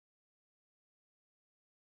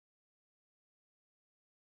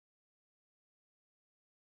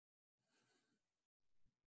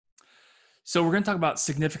So we're going to talk about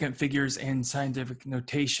significant figures and scientific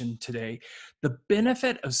notation today. The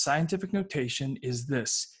benefit of scientific notation is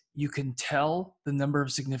this. You can tell the number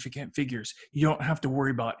of significant figures. You don't have to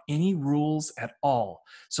worry about any rules at all.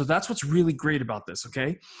 So that's what's really great about this,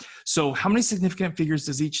 okay? So how many significant figures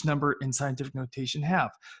does each number in scientific notation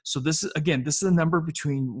have? So this is, again, this is a number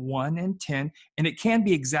between 1 and 10, and it can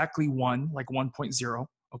be exactly 1, like 1.0,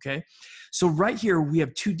 okay? So right here, we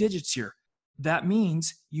have 2 digits here. That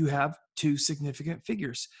means you have 2 significant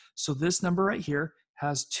figures. So this number right here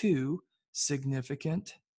has 2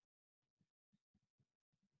 significant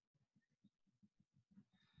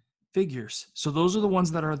figures. So those are the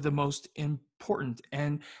ones that are the most important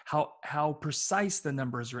and how precise the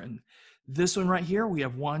number is written. This one right here, we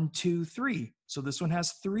have 1, 2, 3. So this one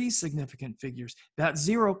has 3 significant figures. That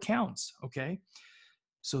 0 counts, okay?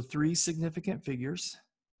 So 3 significant figures.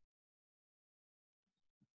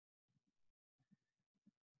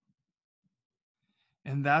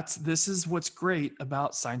 And this is what's great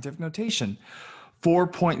about scientific notation.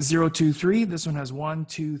 4.023, this one has 1,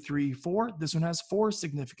 2, 3, 4. This one has 4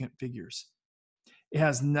 significant figures. It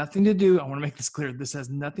has nothing to do, I want to make this clear, this has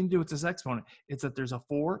nothing to do with this exponent. It's that there's a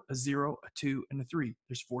 4, a 0, a 2, and a 3.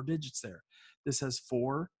 There's 4 digits there. This has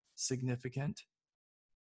 4 significant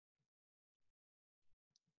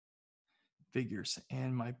figures.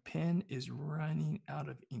 And my pen is running out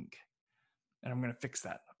of ink. And I'm going to fix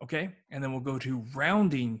that, okay? And then we'll go to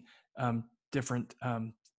rounding different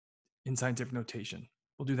in scientific notation.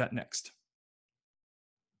 We'll do that next.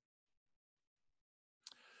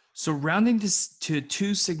 So rounding to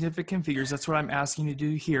 2 significant figures, that's what I'm asking you to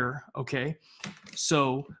do here, okay?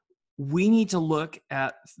 So we need to look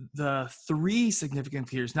at the 3 significant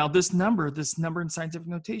figures. Now this number in scientific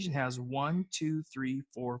notation has 1, 2, 3,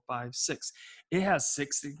 4, 5, 6. It has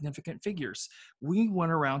 6 significant figures. We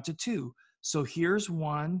want to round to 2. So here's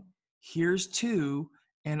 1, here's 2,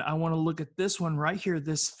 and I want to look at this one right here,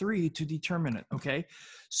 this 3, to determine it, okay?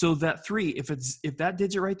 So that 3, if that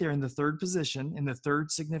digit right there in the 3rd position, in the 3rd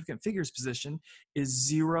significant figures position, is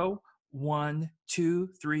 0, 1, 2,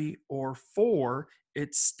 3, or 4,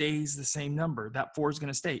 it stays the same number. That 4 is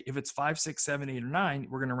going to stay. If it's 5, 6, 7, 8, or 9,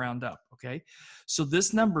 we're going to round up, okay? So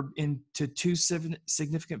this number into 2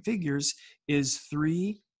 significant figures is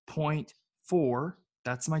 3.4.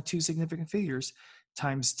 That's my 2 significant figures,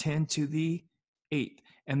 times 10 to the 8th.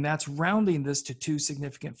 And that's rounding this to 2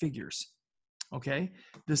 significant figures. Okay,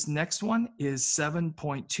 this next one is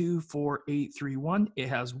 7.24831. It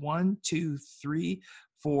has 1, 2, 3,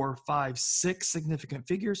 4, 5, 6 significant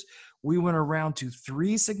figures. We went around to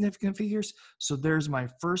 3 significant figures. So there's my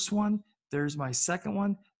first one, there's my second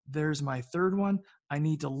one, there's my third one. I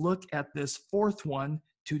need to look at this 4th one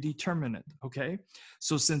to determine it, okay?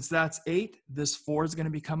 So since that's 8, this 4 is going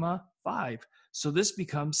to become a 5. So this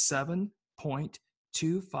becomes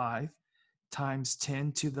 7.25 times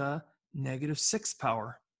 10 to the -6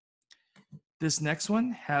 power. This next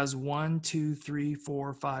one has 1, 2, 3,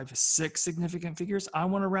 4, 5, 6 significant figures. I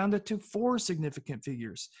want to round it to 4 significant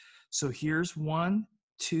figures. So here's 1,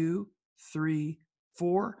 2, 3,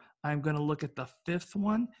 4. I'm going to look at the 5th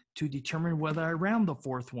one to determine whether I round the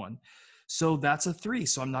 4th one. So that's a 3,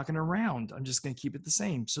 so I'm not going to round. I'm just going to keep it the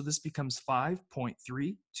same. So this becomes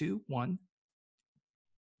 5.321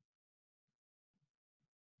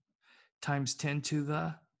 times 10 to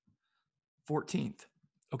the 14th,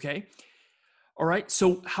 okay? All right,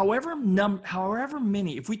 so however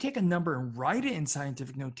many, if we take a number and write it in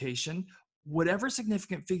scientific notation, whatever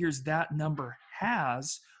significant figures that number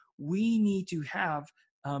has, we need to have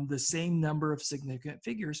the same number of significant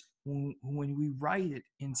figures when we write it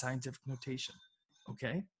in scientific notation,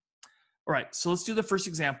 okay? All right, so let's do the first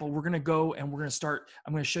example. We're gonna go and we're gonna start,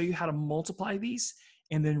 I'm gonna show you how to multiply these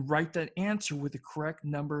and then write that answer with the correct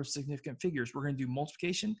number of significant figures. We're gonna do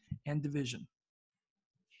multiplication and division.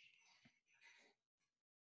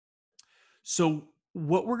 So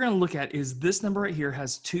what we're gonna look at is this number right here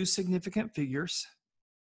has 2 significant figures.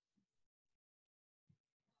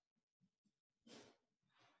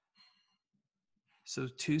 So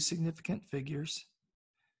 2 significant figures.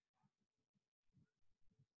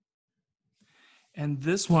 And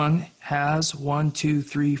this one has 1, 2,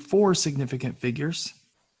 3, 4 significant figures.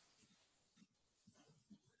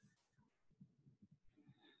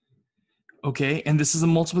 Okay, and this is a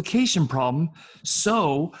multiplication problem.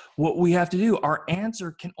 So what we have to do, our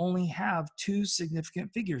answer can only have 2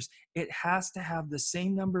 significant figures. It has to have the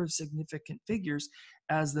same number of significant figures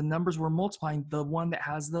as the numbers we're multiplying, the one that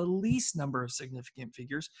has the least number of significant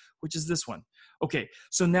figures, which is this one. Okay,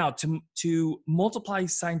 so now to multiply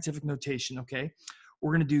scientific notation, okay,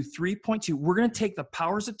 we're going to do 3.2. We're going to take the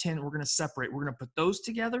powers of 10, we're going to separate. We're going to put those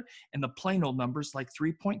together, and the plain old numbers like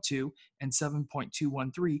 3.2 and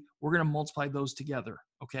 7.213, we're going to multiply those together,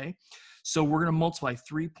 okay? So we're going to multiply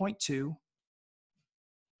 3.2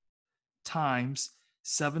 times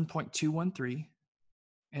 7.213,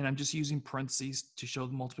 and I'm just using parentheses to show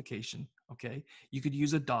the multiplication, okay? You could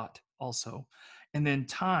use a dot also. And then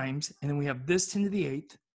times, and then we have this 10 to the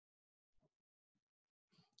 8th,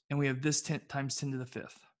 and we have this 10 times 10 to the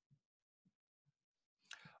 5th.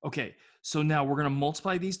 Okay, so now we're going to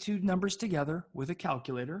multiply these two numbers together with a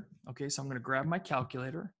calculator. Okay, so I'm going to grab my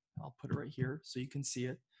calculator. I'll put it right here so you can see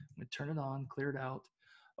it. I'm going to turn it on, clear it out.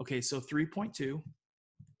 Okay, so 3.2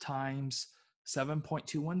 times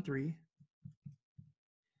 7.213,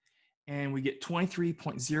 and we get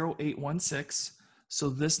 23.0816. So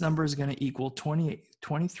this number is going to equal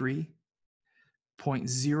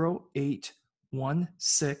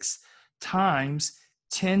 23.0816 times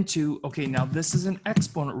 10 to, okay, now this is an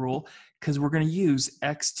exponent rule because we're going to use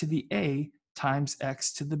x to the a times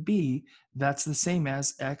x to the b. That's the same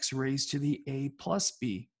as x raised to the a plus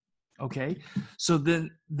b. Okay, so the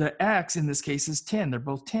x in this case is 10. They're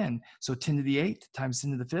both 10. So 10 to the 8th times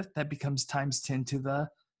 10 to the 5th, that becomes times 10 to the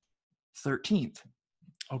 13th.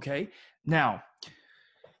 Okay, now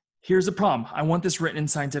here's the problem. I want this written in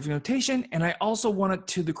scientific notation, and I also want it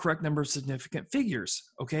to the correct number of significant figures.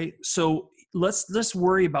 Okay, so let's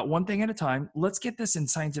worry about one thing at a time. Let's get this in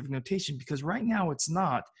scientific notation, because right now it's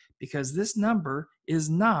not, because this number is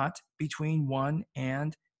not between 1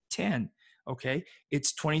 and 10. Okay,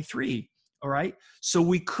 it's 23. All right, so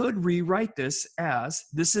we could rewrite this as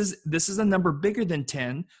this is a number bigger than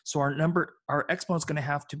 10, so our exponent is going to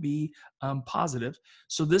have to be positive.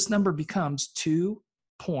 So this number becomes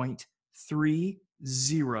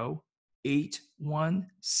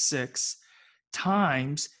 2.30816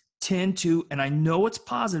 times 10 to, and I know it's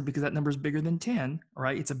positive because that number is bigger than 10, all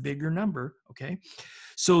right? It's a bigger number, okay?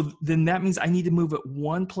 So then that means I need to move it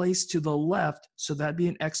one place to the left, so that'd be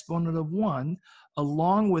an exponent of 1,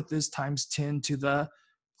 along with this times 10 to the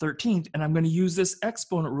 13th, and I'm going to use this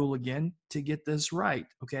exponent rule again to get this right,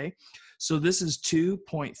 okay? So this is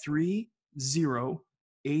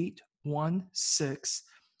 2.30816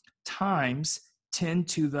 times 10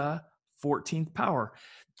 to the 14th power.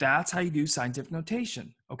 That's how you do scientific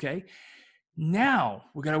notation, okay? Now,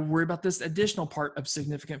 we're going to worry about this additional part of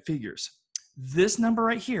significant figures. This number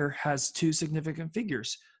right here has two significant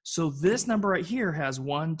figures. So this number right here has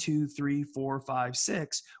 1, 2, 3, 4, 5,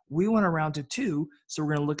 6. We want to round to 2, so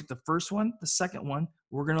we're going to look at the first one, the second one.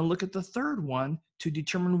 We're going to look at the third one to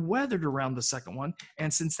determine whether to round the second one.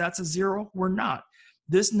 And since that's a 0, we're not.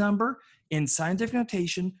 This number in scientific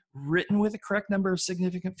notation, written with the correct number of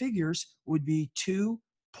significant figures, would be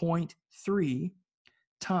 2.3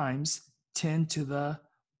 times 10 to the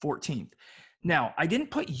 14th. Now, I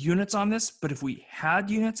didn't put units on this, but if we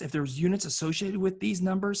had units, if there was units associated with these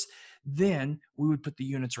numbers, then we would put the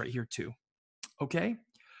units right here too, okay?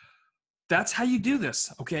 That's how you do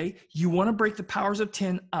this, okay? You want to break the powers of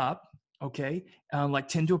 10 up, okay? Like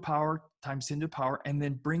 10 to a power times 10 to a power, and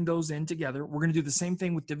then bring those in together. We're going to do the same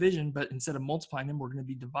thing with division, but instead of multiplying them, we're going to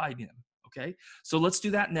be dividing them, okay? So let's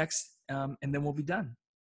do that next, and then we'll be done.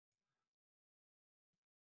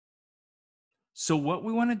 So what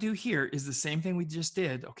we want to do here is the same thing we just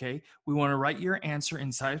did, okay? We want to write your answer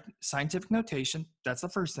in scientific notation. That's the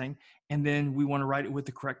first thing. And then we want to write it with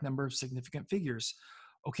the correct number of significant figures.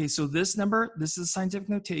 Okay, so this number, this is scientific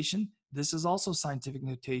notation. This is also scientific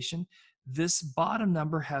notation. This bottom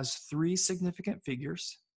number has 3 significant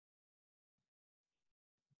figures.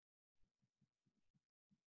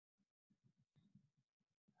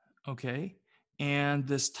 Okay. And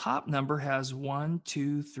this top number has 1,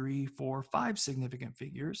 2, 3, 4, 5 significant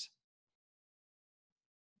figures.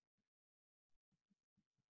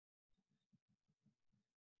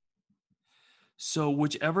 So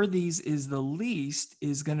whichever these is the least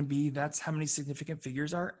is going to be, that's how many significant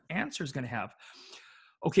figures our answer is going to have.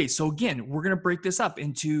 Okay, so again, we're going to break this up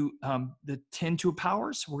into the 10 to a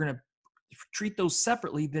powers. We're going to treat those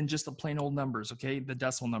separately than just the plain old numbers, okay, the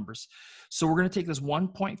decimal numbers. So we're going to take this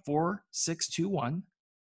 1.4621,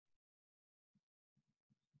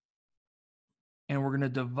 and we're going to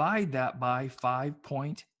divide that by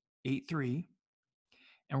 5.83,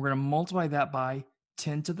 and we're going to multiply that by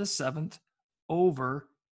 10 to the 7th over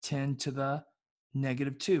 10 to the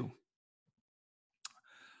negative 2.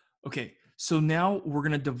 Okay, so now we're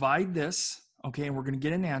going to divide this, okay, and we're going to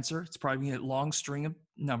get an answer. It's probably going to be a long string of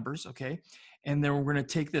numbers, okay, and then we're going to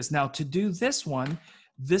take this. Now, to do this one,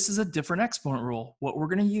 this is a different exponent rule. What we're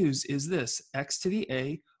going to use is this, x to the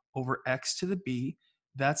a over x to the b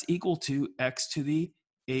that's equal to x to the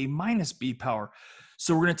a minus b power.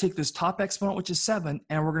 So we're going to take this top exponent, which is 7,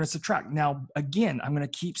 and we're going to subtract. Now, again, I'm going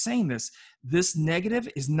to keep saying this. This negative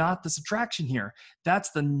is not the subtraction here. That's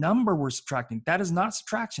the number we're subtracting. That is not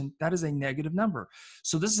subtraction. That is a negative number.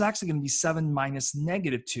 So this is actually going to be 7 minus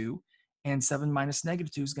negative 2, and 7 minus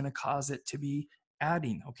negative 2 is going to cause it to be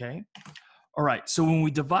adding, okay? All right, so when we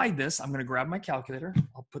divide this, I'm going to grab my calculator.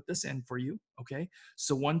 I'll put this in for you, okay?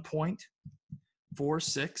 So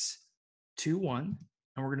 1.4621.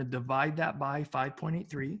 And we're going to divide that by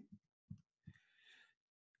 5.83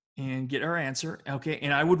 and get our answer. Okay,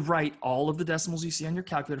 and I would write all of the decimals you see on your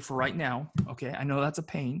calculator for right now. Okay, I know that's a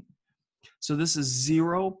pain. So this is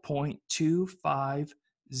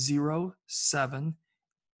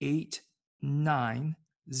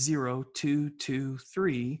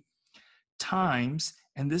 0.2508902223 times,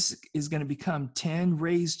 and this is going to become 10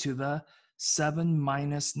 raised to the 7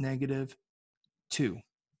 minus negative 2.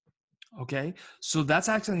 Okay, so that's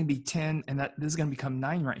actually going to be 10, and this is going to become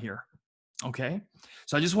 9 right here. Okay,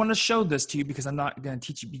 so I just want to show this to you because I'm not going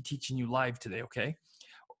to be teaching you live today. Okay,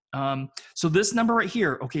 so this number right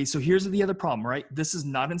here. Okay, so here's the other problem, right? This is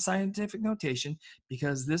not in scientific notation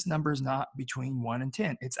because this number is not between 1 and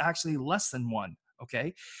 10. It's actually less than 1.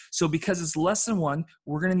 Okay, so because it's less than 1,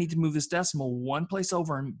 we're going to need to move this decimal one place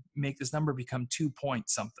over and make this number become 2 point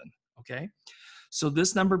something. Okay, so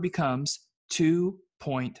this number becomes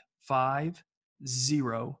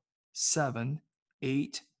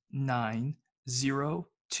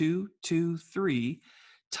 2.507890223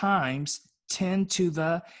 times 10 to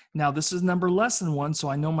the, now this is number less than 1, so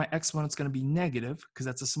I know my exponent's going to be negative because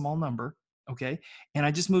that's a small number, okay? And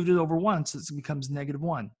I just moved it over 1, so it becomes negative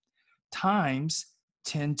 1 times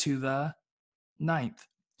 10 to the 9th.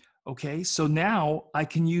 Okay, so now I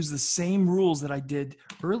can use the same rules that I did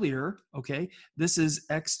earlier, okay? This is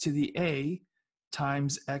x to the a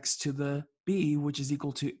times x to the b, which is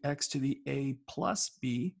equal to x to the a plus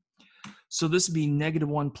b. So this would be negative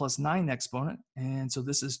 1 plus 9 exponent, and so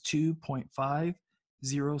this is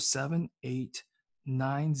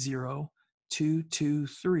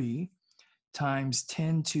 2.507890223 times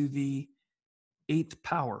 10 to the 8th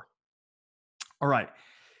power. All right,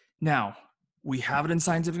 now we have it in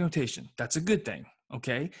scientific notation. That's a good thing,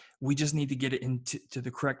 okay? We just need to get it into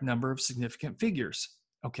the correct number of significant figures,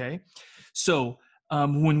 okay? So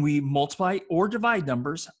when we multiply or divide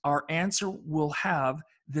numbers, our answer will have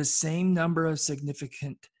the same number of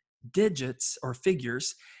significant digits or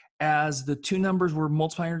figures as the two numbers we're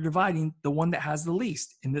multiplying or dividing, the one that has the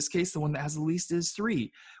least. In this case, the one that has the least is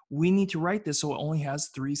 3. We need to write this so it only has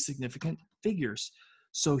 3 significant figures.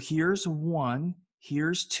 So here's 1,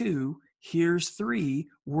 here's 2, here's 3.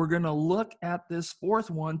 We're going to look at this fourth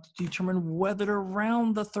one to determine whether to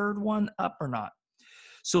round the third one up or not.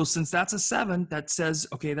 So since that's a 7, that says,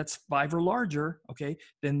 okay, that's 5 or larger, okay,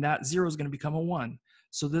 then that 0 is going to become a 1.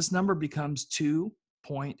 So this number becomes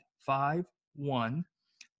 2.51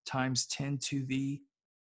 times 10 to the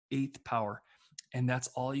 8th power. And that's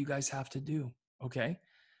all you guys have to do, okay?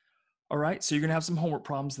 All right, so you're gonna have some homework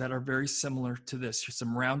problems that are very similar to this. Here's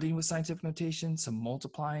some rounding with scientific notation, some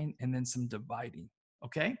multiplying, and then some dividing,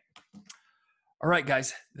 okay? All right,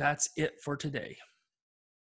 guys, that's it for today.